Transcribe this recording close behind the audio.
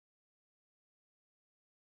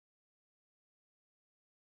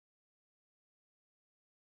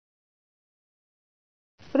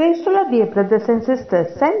Praise the Lord, dear brothers and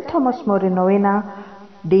sisters. St. Thomas More Novena,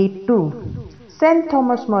 Day 2. St.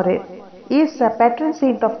 Thomas More is the patron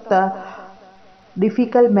saint of the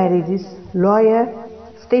difficult marriages, lawyers,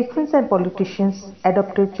 statesmen and politicians,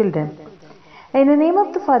 adopted children. In the name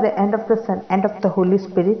of the Father, and of the Son, and of the Holy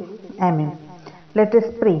Spirit. Amen. Let us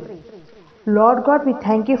pray. Lord God, we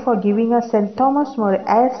thank you for giving us St. Thomas More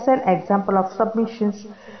as an example of submissions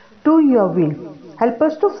to your will. Help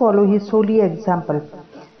us to follow his holy example.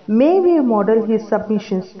 May we model his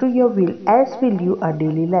submissions to your will as we live our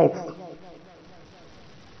daily life.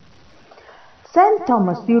 St.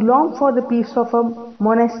 Thomas, you long for the peace of a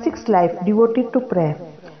monastic life devoted to prayer,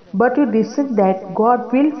 but you decide that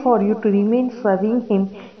God will for you to remain serving him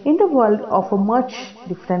in the world of a much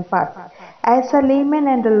different path. As a layman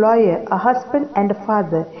and a lawyer, a husband and a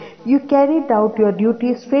father, you carried out your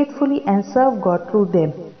duties faithfully and serve God through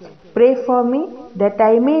them. Pray for me that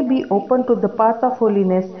I may be open to the path of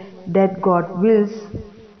holiness that God wills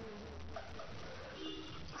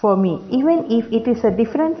for me, even if it is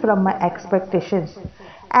different from my expectations,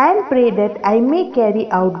 and pray that I may carry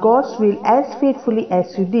out God's will as faithfully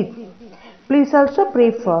as you did. Please also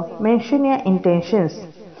pray for mention your intentions.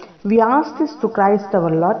 We ask this to Christ our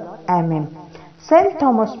Lord. Amen. St.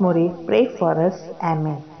 Thomas More, pray for us.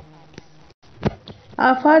 Amen.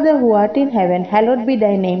 Our Father who art in heaven, hallowed be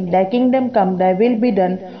thy name. Thy kingdom come, thy will be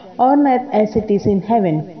done, on earth as it is in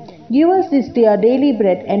heaven. Give us this day our daily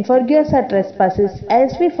bread, and forgive us our trespasses,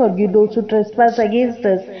 as we forgive those who trespass against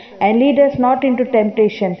us. And lead us not into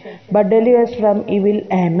temptation, but deliver us from evil.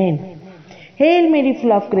 Amen. Hail Mary,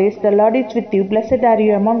 full of grace, the Lord is with you. Blessed are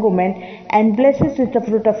you among women, and blessed is the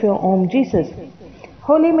fruit of your womb, Jesus.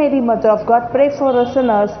 Holy Mary, Mother of God, pray for us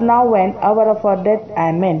sinners, now and hour of our death.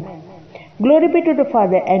 Amen. Glory be to the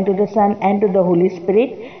Father, and to the Son, and to the Holy Spirit,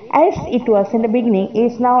 as it was in the beginning,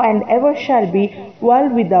 is now, and ever shall be,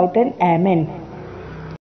 world without end. Amen.